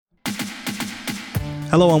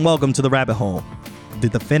Hello and welcome to The Rabbit Hole, the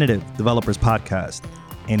definitive developers podcast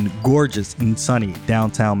in gorgeous and sunny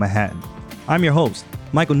downtown Manhattan. I'm your host,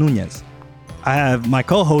 Michael Nunez. I have my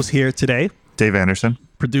co-host here today, Dave Anderson,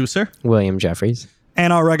 producer, William Jeffries,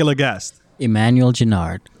 and our regular guest, Emmanuel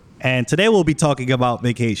Gennard. And today we'll be talking about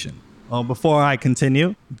vacation. Well, before I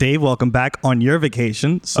continue, Dave, welcome back on your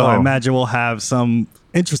vacation. So I imagine we'll have some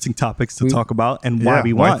interesting topics to talk about and why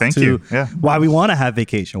we want why we want to have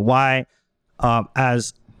vacation. Why,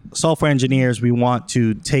 as software engineers, we want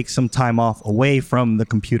to take some time off away from the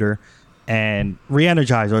computer and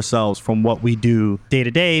re-energize ourselves from what we do day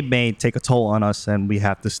to day may take a toll on us, and we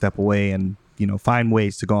have to step away and find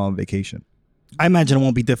ways to go on vacation. I imagine it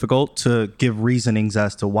won't be difficult to give reasonings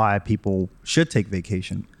as to why people should take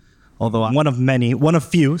vacation. Although I am one of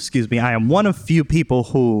few people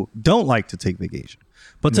who don't like to take vacation.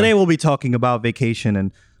 But today we'll be talking about vacation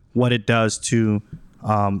and what it does to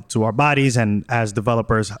our bodies, and as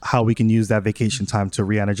developers, how we can use that vacation time to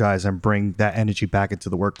re-energize and bring that energy back into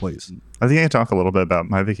the workplace. I think I can talk a little bit about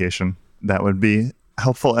my vacation. That would be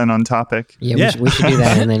helpful and on topic. Yeah. We should do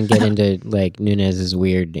that and then get into like Nunez's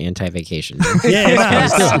weird anti-vacation.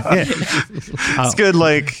 It's good,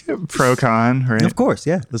 like pro con, right? Of course,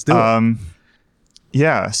 yeah. Let's do it.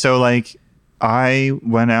 Yeah. So like I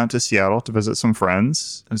went out to Seattle to visit some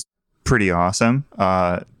friends. It was pretty awesome.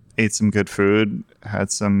 Ate some good food,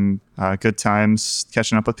 had some good times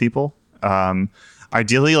catching up with people.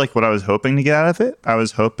 Ideally, like what I was hoping to get out of it, I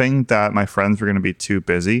was hoping that my friends were going to be too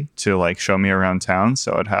busy to like show me around town.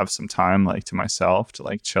 So I'd have some time like to myself to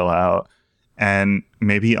like chill out and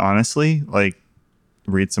maybe honestly like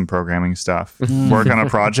read some programming stuff, work on a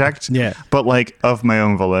project, but like of my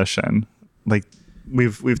own volition. Like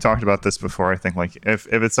we've talked about this before. I think like if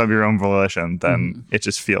it's of your own volition, then it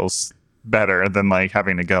just feels better than like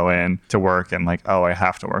having to go in to work and like, oh, I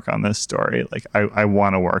have to work on this story. Like I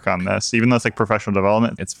want to work on this, even though it's like professional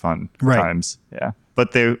development, it's fun times. Yeah.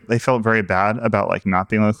 But they felt very bad about like not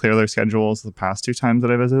being able to clear their schedules the past 2 times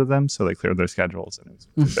that I visited them. So they cleared their schedules and it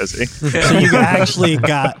was busy. So you actually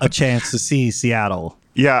got a chance to see Seattle.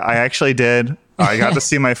 Yeah, I actually did. I got to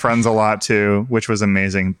see my friends a lot too, which was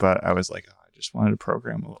amazing. But I was like, oh, I just wanted to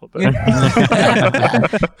program a little bit.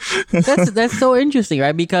 That's so interesting,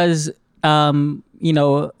 right? Because how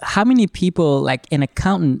many people, like an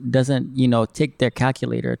accountant doesn't, take their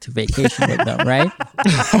calculator to vacation with them, right?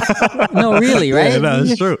 No, really, right? Yeah, no,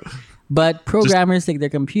 that's true. But programmers take their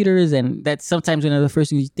computers, and that's sometimes one of the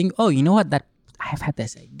first things you think, oh, you know what? That I've had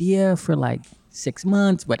this idea for like 6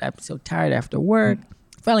 months, but I'm so tired after work.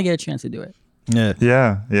 Finally get a chance to do it.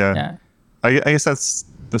 Yeah. I guess that's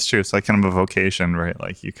true. It's like kind of a vocation, right?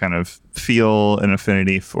 Like you kind of feel an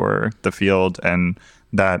affinity for the field, and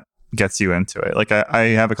that gets you into it. Like I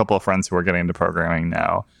have a couple of friends who are getting into programming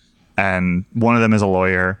now, and one of them is a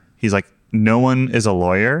lawyer. He's like, no one is a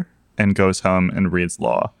lawyer and goes home and reads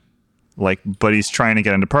law. Like, but he's trying to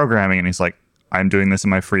get into programming, and he's like, I'm doing this in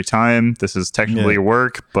my free time. This is technically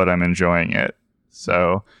work, but I'm enjoying it.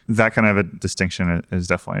 So that kind of a distinction is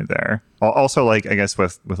definitely there. Also, like, I guess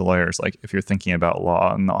with lawyers, like if you're thinking about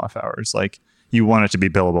law and the off hours, like you want it to be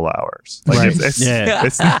billable hours. Like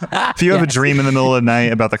if you have a dream in the middle of the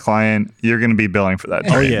night about the client, you're going to be billing for that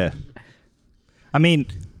dream. Oh yeah. I mean,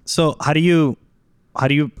 so how do you,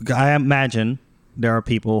 I imagine there are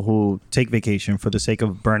people who take vacation for the sake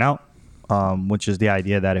of burnout, which is the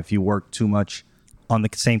idea that if you work too much on the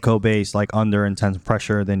same code base, like under intense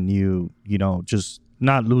pressure, then you just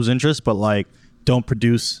not lose interest, but like don't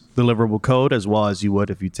produce deliverable code as well as you would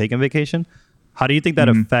if you take a vacation. How do you think that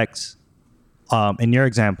affects, in your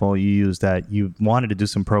example, you used that you wanted to do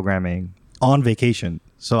some programming on vacation.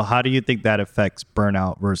 So how do you think that affects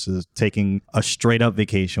burnout versus taking a straight up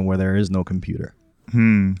vacation where there is no computer?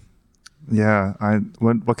 Yeah.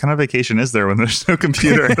 What kind of vacation is there when there's no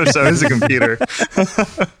computer? There's always a computer.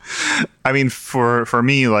 I mean, for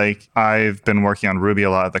me, like I've been working on Ruby a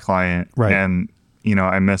lot at the client, and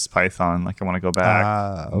I miss Python. Like I want to go back.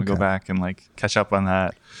 I want to go back and like catch up on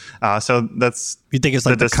that. So that's, you think it's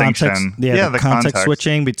like the context, the context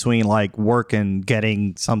switching between like work and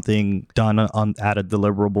getting something done at a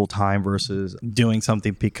deliverable time versus doing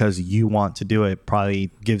something because you want to do it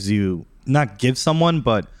probably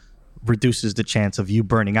but reduces the chance of you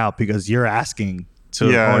burning out because you're asking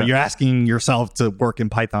or you're asking yourself to work in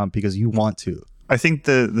Python because you want to. I think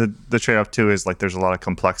the trade-off too is like there's a lot of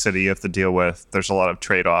complexity you have to deal with. There's a lot of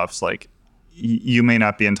trade-offs. Like you may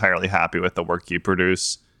not be entirely happy with the work you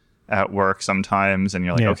produce at work sometimes, and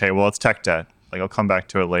you're like, okay, well, it's tech debt. Like I'll come back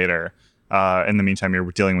to it later. In the meantime, you're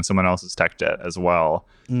dealing with someone else's tech debt as well,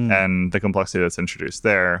 and the complexity that's introduced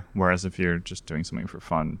there. Whereas if you're just doing something for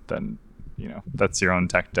fun, then that's your own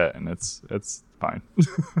tech debt, and it's fine. You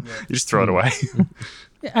just throw it away.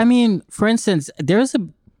 I mean, for instance, there's a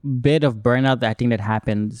bit of burnout that I think that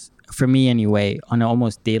happens for me anyway on an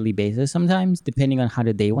almost daily basis sometimes, depending on how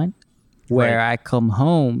the day went, where I come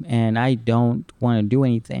home and I don't want to do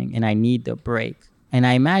anything and I need the break. And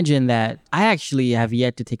I imagine that I actually have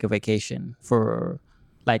yet to take a vacation for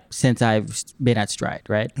since I've been at Stride,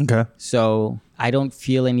 right? Okay. So I don't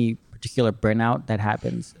feel any particular burnout that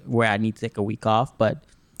happens where I need to take a week off, but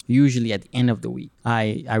usually at the end of the week,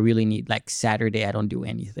 I really need Saturday, I don't do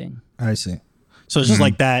anything. I see. So it's just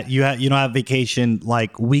like that. You don't have vacation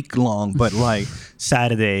week long, but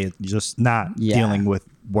Saturday, just not dealing with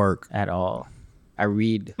work At all. I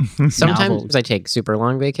read Sometimes novels. I take super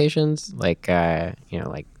long vacations. The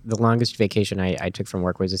longest vacation I took from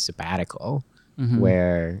work was a sabbatical,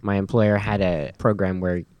 where my employer had a program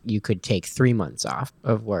where you could take 3 months off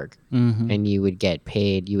of work and you would get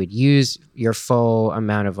paid. You would use your full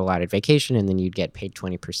amount of allotted vacation, and then you'd get paid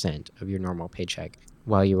 20% of your normal paycheck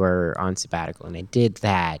while you were on sabbatical. And I did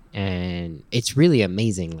that, and it's really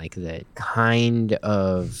amazing, the kind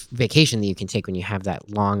of vacation that you can take when you have that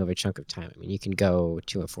long of a chunk of time. I mean, you can go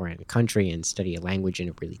to a foreign country and study a language in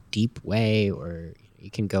a really deep way, or you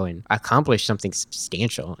can go and accomplish something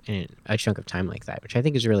substantial in a chunk of time like that, which I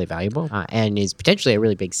think is really valuable and is potentially a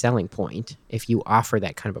really big selling point if you offer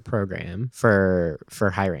that kind of a program for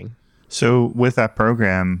hiring. So with that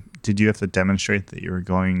program, did you have to demonstrate that you were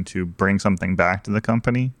going to bring something back to the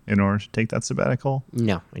company in order to take that sabbatical?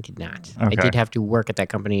 No, I did not. Okay. I did have to work at that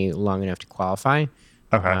company long enough to qualify.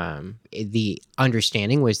 Okay. The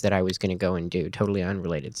understanding was that I was going to go and do totally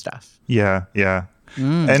unrelated stuff. Yeah.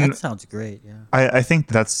 And that sounds great. Yeah. I think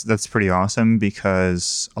that's pretty awesome,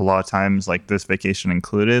 because a lot of times, this vacation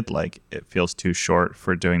included, it feels too short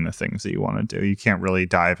for doing the things that you want to do. You can't really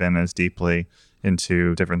dive in as deeply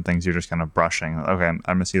into different things. You're just kind of brushing. Okay, I'm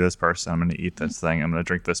going to see this person. I'm going to eat this thing. I'm going to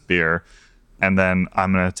drink this beer. And then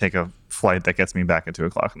I'm going to take a flight that gets me back at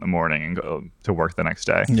 2:00 in the morning and go to work the next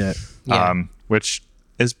day. Yeah. Which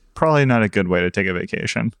is probably not a good way to take a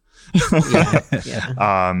vacation. It's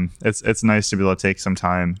nice to be able to take some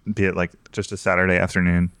time, be it just a Saturday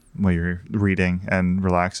afternoon while you're reading and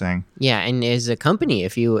relaxing. Yeah, and as a company,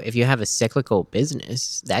 if you have a cyclical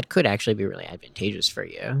business, that could actually be really advantageous for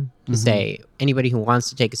you. To say anybody who wants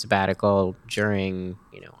to take a sabbatical during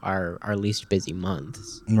our least busy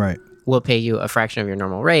months, Right. we'll pay you a fraction of your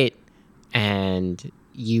normal rate, and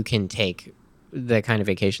you can take the kind of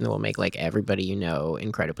vacation that will make everybody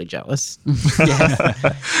incredibly jealous.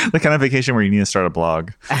 The kind of vacation where you need to start a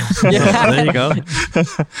blog. There you go.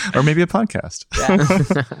 Or maybe a podcast.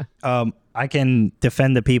 I can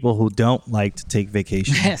defend the people who don't like to take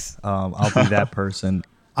vacation. Yes. I'll be that person.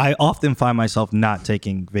 I often find myself not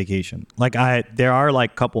taking vacation. There are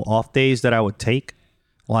couple off days that I would take.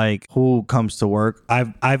 Who comes to work?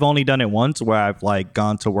 I've only done it once, where I've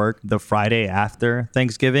gone to work the Friday after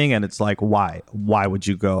Thanksgiving, and it's why would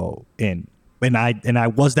you go in? And I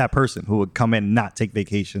was that person who would come in and not take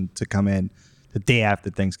vacation to come in the day after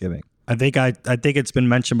Thanksgiving. I think it's been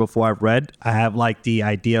mentioned before. I've read I have the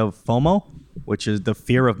idea of FOMO, which is the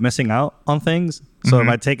fear of missing out on things. So if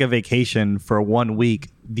I take a vacation for 1 week,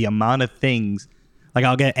 the amount of things,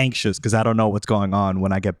 I'll get anxious because I don't know what's going on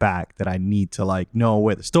when I get back, that I need to know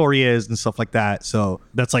where the story is and stuff like that. So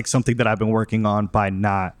that's something that I've been working on by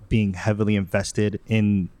not being heavily invested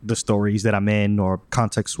in the stories that I'm in, or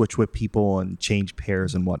context switch with people and change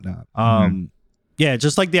pairs and whatnot. Yeah,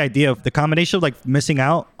 just the idea of the combination of missing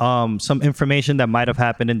out, some information that might have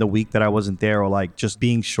happened in the week that I wasn't there, or just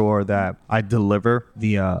being sure that I deliver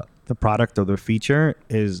the product or the feature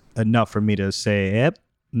is enough for me to say, yep,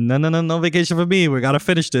 no vacation for me. We got to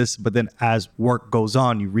finish this. But then as work goes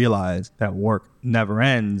on, you realize that work never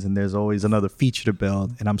ends, and there's always another feature to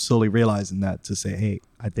build. And I'm slowly realizing that, to say, hey,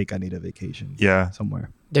 I think I need a vacation. Yeah.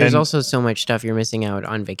 Somewhere. There's also so much stuff you're missing out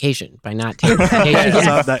on vacation by not taking vacation.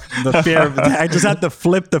 So the fear of, I just had to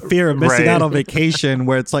flip the fear of missing out on vacation,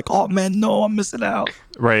 where it's oh man, no, I'm missing out.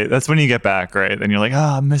 Right. That's when you get back, right? Then you're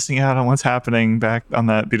I'm missing out on what's happening back on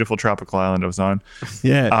that beautiful tropical island I was on.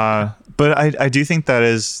 Yeah. But I do think there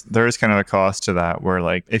is kind of a cost to that,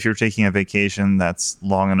 where if you're taking a vacation that's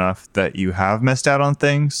long enough that you have missed out on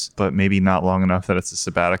things, but maybe not long enough that it's a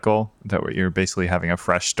sabbatical, that you're basically having a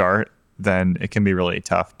fresh start, then it can be really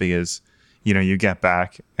tough, because you get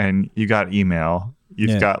back and you got email,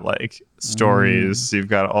 you've got stories, you've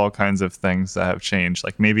got all kinds of things that have changed.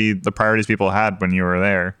 Maybe the priorities people had when you were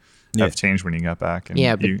there have changed when you got back, and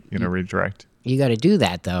you redirect. You got to do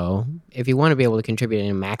that, though. If you want to be able to contribute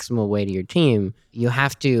in a maximal way to your team, you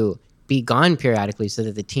have to be gone periodically so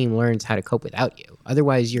that the team learns how to cope without you.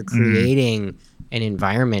 Otherwise, you're creating an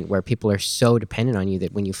environment where people are so dependent on you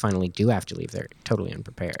that when you finally do have to leave, they're totally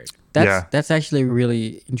unprepared. That's actually a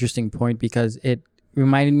really interesting point, because it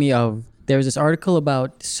reminded me of, there was this article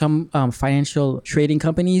about some financial trading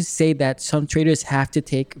companies say that some traders have to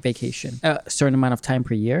take vacation a certain amount of time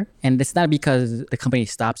per year. And it's not because the company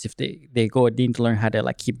stops if they need to learn how to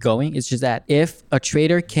like keep going. It's just that if a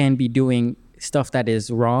trader can be doing stuff that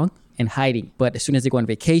is wrong and hiding, but as soon as they go on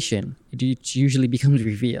vacation, it usually becomes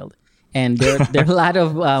revealed. And there are a lot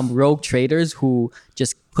of rogue traders who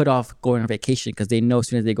just put off going on vacation because they know as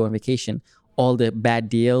soon as they go on vacation, all the bad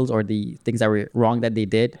deals or the things that were wrong that they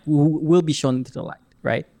did will be shown to the light,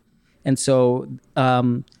 right? And so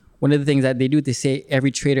one of the things that they do, they say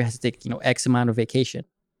every trader has to take X amount of vacation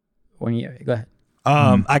 1 year. Go ahead.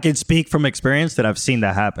 I can speak from experience that I've seen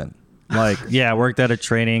that happen. Like, I worked at a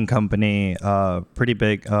trading company, pretty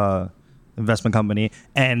big investment company,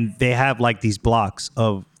 and they have like these blocks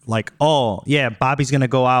of like, oh yeah, Bobby's gonna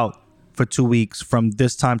go out for 2 weeks from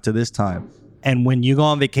this time to this time. And when you go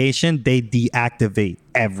on vacation, they deactivate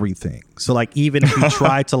everything. So like, even if you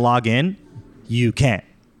try to log in, you can't.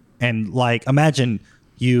 And like, I imagine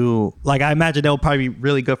it'll probably be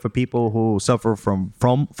really good for people who suffer from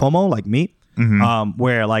FOMO, like me.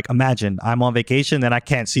 Where like, imagine I'm on vacation, then I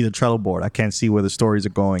can't see the Trello board. I can't see where the stories are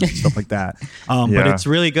going and stuff like that. But it's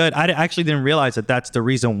really good. I actually didn't realize that that's the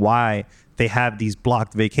reason why they have these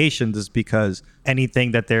blocked vacations, is because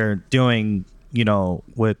anything that they're doing,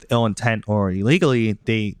 with ill intent or illegally,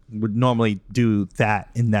 they would normally do that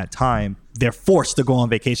in that time. They're forced to go on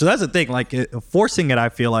vacation. So that's the thing. Like, forcing it, I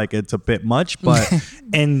feel like it's a bit much. But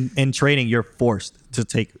in trading, you're forced to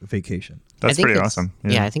take vacation. That's pretty awesome.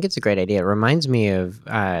 Yeah, I think it's a great idea. It reminds me of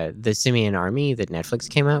the Simian Army that Netflix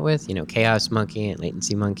came out with. Chaos Monkey and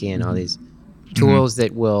Latency Monkey and all these tools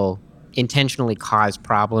that will intentionally cause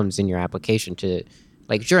problems in your application to,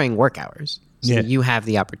 like, during work hours. So that you have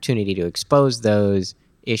the opportunity to expose those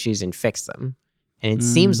issues and fix them. And it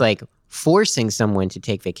seems like forcing someone to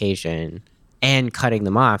take vacation and cutting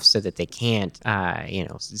them off so that they can't,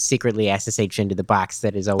 secretly SSH into the box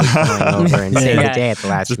that is always going over and save the day at the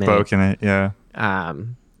last minute. Just poking it,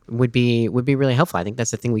 would be really helpful. I think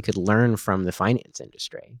that's the thing we could learn from the finance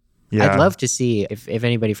industry. Yeah. I'd love to see, if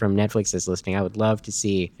anybody from Netflix is listening, I would love to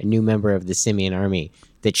see a new member of the Simian Army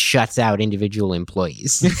that shuts out individual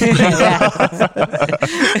employees. It's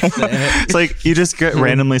like you just get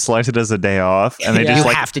randomly selected as a day off, and they just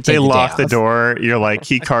have to take they the lock day the off. door. You're like,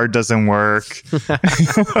 key card doesn't work.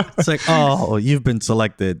 It's like, oh, you've been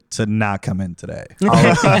selected to not come in today.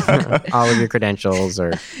 All of your credentials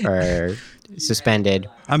are suspended.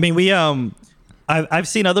 I mean, I've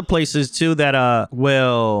seen other places too that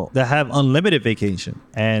have unlimited vacation,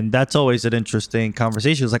 and that's always an interesting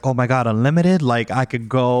conversation. It's like, oh my god, unlimited! Like, I could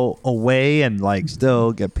go away and like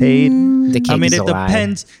still get paid. The I mean, king's it a lie.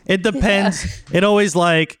 depends. It depends. It always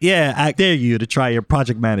like, I dare you to try your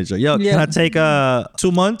project manager. Yo, can I take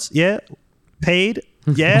 2 months? Yeah, paid.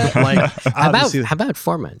 Yeah, like How about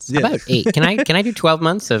 4 months? How about 8? Can I do 12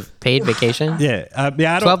 months of paid vacation? Yeah, I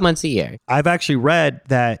don't, 12 months a year. I've actually read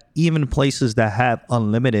that even places that have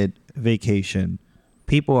unlimited vacation,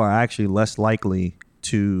 people are actually less likely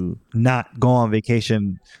to not go on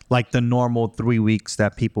vacation like the normal 3 weeks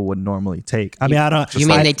that people would normally take. I mean, I don't. You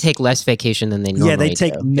mean they take less vacation than they normally they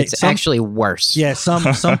take. do? It's actually worse. Yeah,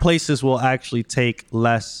 some places will actually take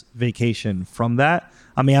less vacation from that.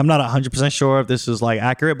 I mean, I'm not 100% sure if this is like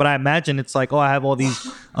accurate, but I imagine it's like, oh, I have all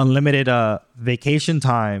these unlimited vacation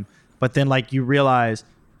time, but then like you realize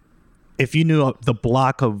if you knew the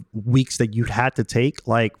block of weeks that you'd had to take,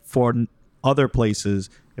 like for other places,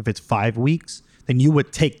 if it's 5 weeks, then you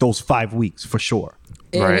would take those 5 weeks for sure.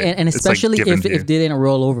 Right. And It's, like, especially given if to you. they didn't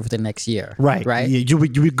roll over for the next year. Right. Right. You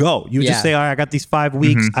would go. You would just say, all right, I got these 5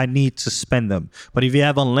 weeks. I need to spend them. But if you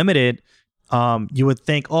have unlimited, you would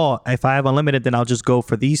think, oh, if I have unlimited, then I'll just go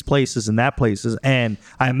for these places and that places. And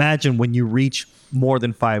I imagine when you reach more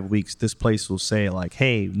than 5 weeks, this place will say like,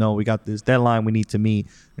 hey, no, we got this deadline we need to meet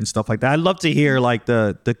and stuff like that. I'd love to hear like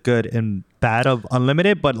the good and bad of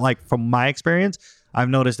unlimited. But like from my experience, I've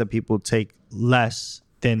noticed that people take less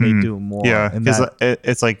than they do more. Yeah, And because that-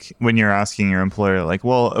 it's like when you're asking your employer, like,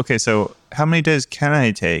 well, okay, so how many days can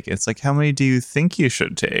I take? It's like, how many do you think you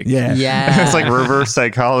should take? yeah. Yeah. It's like reverse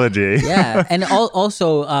psychology. Yeah. And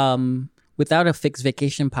also, without a fixed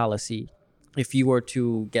vacation policy, if you were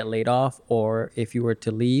to get laid off or if you were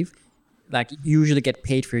to leave, like you usually get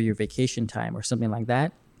paid for your vacation time or something like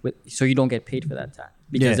that. So you don't get paid for that time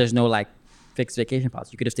because Yeah. there's no like fixed vacation policy.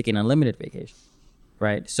 You could have taken unlimited vacation.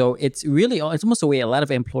 right? So it's almost a way a lot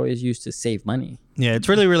of employers use to save money. Yeah, it's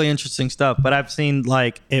really, really interesting stuff. But I've seen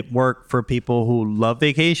like it work for people who love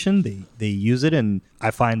vacation. They use it, and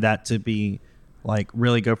I find that to be like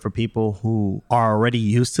really good for people who are already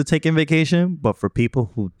used to taking vacation. But for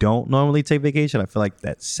people who don't normally take vacation, I feel like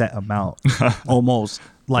that set amount almost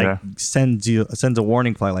like sends a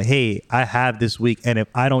warning flag like, hey, I have this week, and if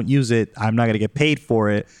I don't use it, I'm not gonna get paid for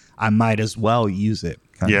it. I might as well use it.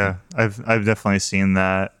 Yeah, I've definitely seen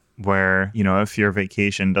that where, you know, if your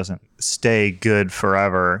vacation doesn't stay good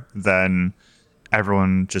forever, then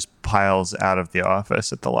everyone just piles out of the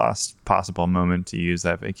office at the last possible moment to use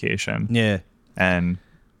that vacation. Yeah. And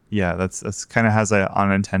yeah, that's kind of has an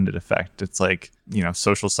unintended effect. It's like, you know,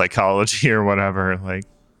 social psychology or whatever. Like,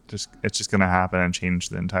 it's just going to happen and change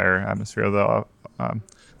the entire atmosphere of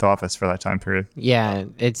the office for that time period. Yeah,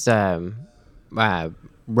 it's rollover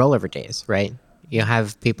days, right? You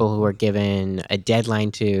have people who are given a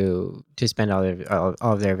deadline to spend all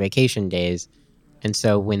of their vacation days, and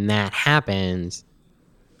so when that happens,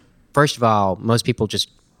 first of all, most people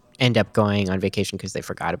just end up going on vacation because they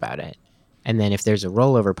forgot about it. And then if there's a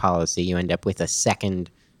rollover policy, you end up with a second,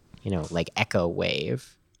 you know, like echo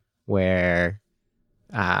wave where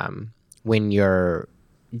when your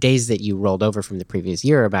days that you rolled over from the previous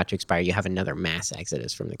year are about to expire, you have another mass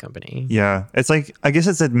exodus from the company. Yeah. It's like, I guess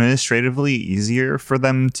it's administratively easier for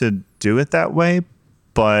them to do it that way.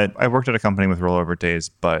 But I worked at a company with rollover days,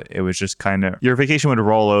 but it was just kind of, your vacation would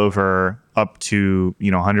roll over up to,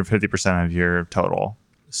 you know, 150% of your total.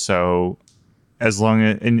 So as long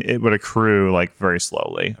as, and it would accrue like very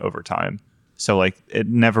slowly over time. So like it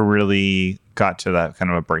never really got to that kind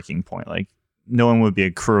of a breaking point. Like no one would be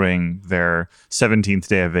accruing their 17th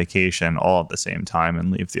day of vacation all at the same time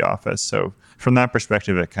and leave the office. So from that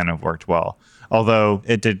perspective, it kind of worked well. Although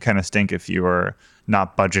it did kind of stink if you were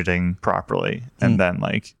not budgeting properly. And then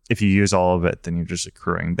like if you use all of it, then you're just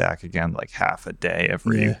accruing back again like half a day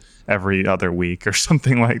every other week or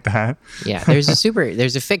something like that. Yeah, there's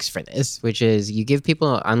a fix for this, which is you give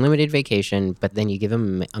people unlimited vacation, but then you give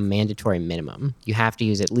them a mandatory minimum. You have to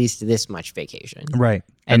use at least this much vacation. Right.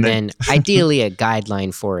 And then ideally a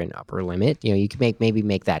guideline for an upper limit. You know, you can maybe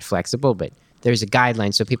make that flexible, but there's a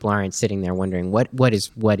guideline so people aren't sitting there wondering what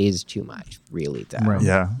is too much, really, though. Right.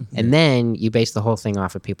 Yeah. And then you base the whole thing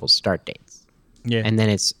off of people's start dates. Yeah. And then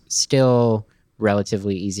it's still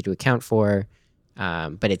relatively easy to account for,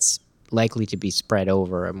 but it's likely to be spread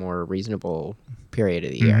over a more reasonable period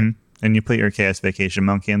of the year. And you put your Chaos Vacation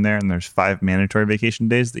Monkey in there, and there's 5 mandatory vacation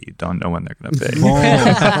days that you don't know when they're going to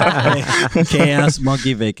pay. Chaos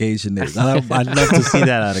Monkey Vacation Days. I'd love to see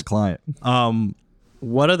that out of client.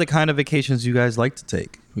 What are the kind of vacations you guys like to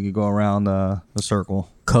take? We could go around the circle.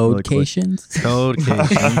 Codecations?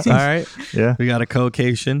 Codecations. All right. Yeah. We got a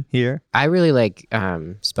codecation here. I really like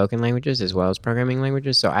spoken languages as well as programming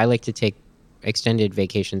languages, so I like to take extended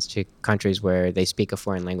vacations to countries where they speak a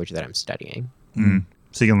foreign language that I'm studying.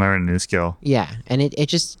 So you can learn a new skill. Yeah, and it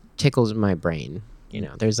just tickles my brain. You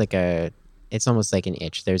know, there's like it's almost like an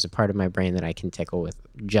itch. There's a part of my brain that I can tickle with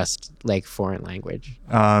just like foreign language.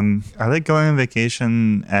 I like going on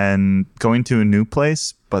vacation and going to a new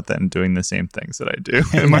place, but then doing the same things that I do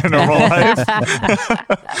in my normal life,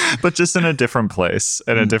 but just in a different place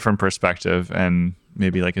and a different perspective and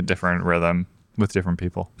maybe like a different rhythm with different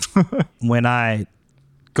people. When I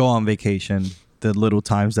go on vacation, the little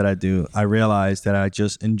times that I do, I realize that I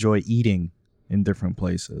just enjoy eating in different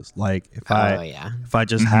places. Like if I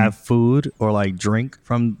just have food or like drink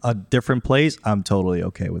from a different place, I'm totally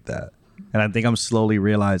okay with that. And I think I'm slowly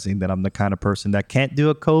realizing that I'm the kind of person that can't do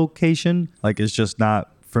a cocation. Like it's just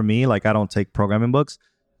not for me. Like I don't take programming books,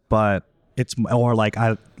 but it's or like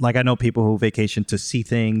I know people who vacation to see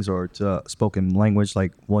things or to spoken language,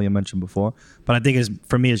 like William mentioned before. But I think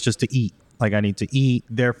for me, it's just to eat. Like I need to eat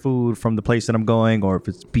their food from the place that I'm going, or if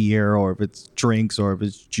it's beer, or if it's drinks, or if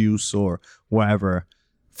it's juice, or whatever.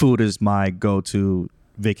 Food is my go-to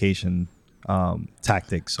vacation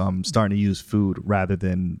tactic. So I'm starting to use food rather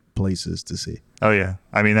than places to see. Oh yeah,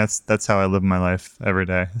 I mean that's how I live my life every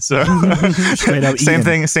day. So Straight up same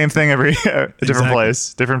eating. same thing every different Exactly.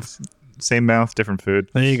 place, different same mouth, different food.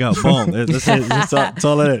 There you go. Boom. That's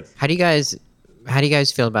all it is. How do you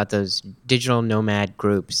guys feel about those digital nomad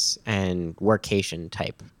groups and workation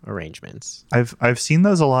type arrangements? I've seen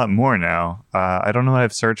those a lot more now. I don't know what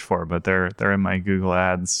I've searched for, but they're in my Google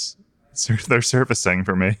ads. They're surfacing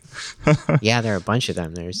for me. Yeah, there are a bunch of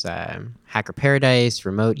them. There's Hacker Paradise,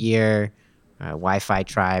 Remote Year, Wi-Fi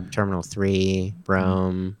Tribe, Terminal 3,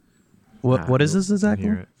 Rome. What is this exactly?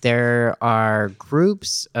 Hear it. There are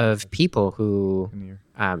groups of people who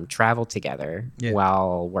travel together Yeah.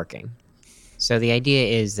 while working. So the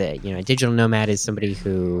idea is that, a digital nomad is somebody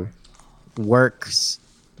who works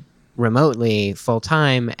remotely full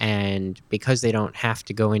time, and because they don't have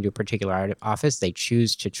to go into a particular office, they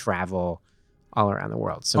choose to travel all around the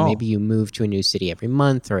world. So maybe you move to a new city every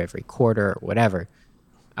month or every quarter or whatever.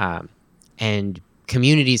 And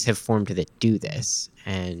communities have formed that do this.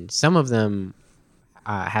 And some of them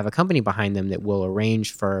have a company behind them that will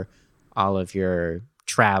arrange for all of your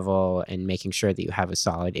travel and making sure that you have a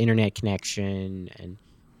solid internet connection and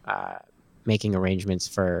making arrangements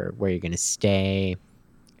for where you're going to stay.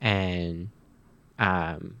 And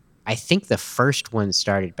I think the first one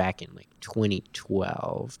started back in like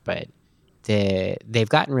 2012, but they've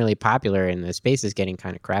gotten really popular and the space is getting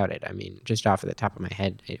kind of crowded. I mean, just off of the top of my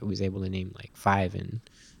head, I was able to name like 5, and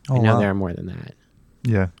I know there are more than that.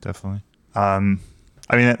 Yeah, definitely.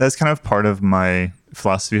 I mean, that's kind of part of my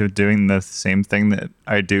philosophy of doing the same thing that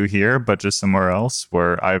I do here, but just somewhere else,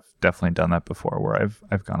 where I've definitely done that before, where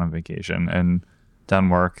I've gone on vacation and done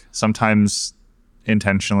work, sometimes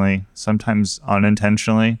intentionally, sometimes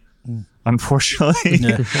unintentionally, unfortunately,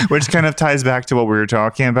 which kind of ties back to what we were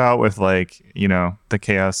talking about with like, the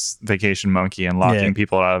chaos vacation monkey and locking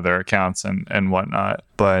people out of their accounts and whatnot.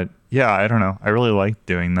 But yeah, I don't know. I really like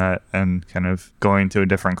doing that and kind of going to a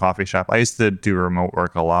different coffee shop. I used to do remote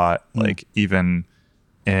work a lot, like even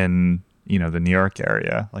in, the New York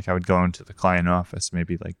area. Like I would go into the client office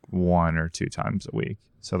maybe like 1 or 2 times a week.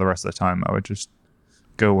 So the rest of the time I would just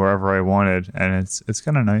go wherever I wanted, and it's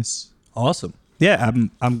kind of nice. Awesome. Yeah,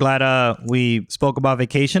 I'm glad we spoke about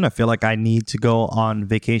vacation. I feel like I need to go on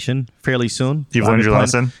vacation fairly soon. You've learned your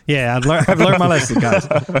lesson? Yeah, I've learned my lesson, guys.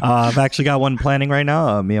 I've actually got one planning right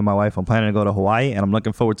now. Me and my wife, I'm planning to go to Hawaii, and I'm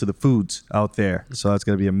looking forward to the foods out there. So that's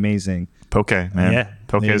going to be amazing. Poke, man. Yeah.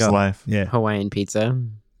 Poke is life. Yeah. Hawaiian pizza.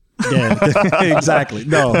 Yeah, exactly.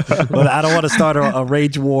 No, but I don't want to start a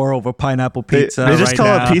rage war over pineapple pizza. They just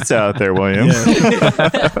call it pizza out there, William.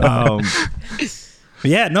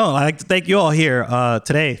 Yeah, no, I'd like to thank you all here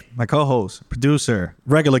today. My co-host, producer,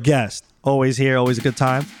 regular guest, always here, always a good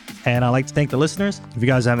time. And I'd like to thank the listeners. If you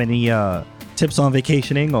guys have any tips on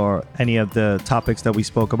vacationing or any of the topics that we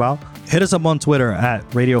spoke about, hit us up on Twitter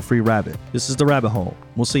at Radio Free Rabbit. This is The Rabbit Hole.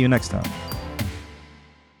 We'll see you next time.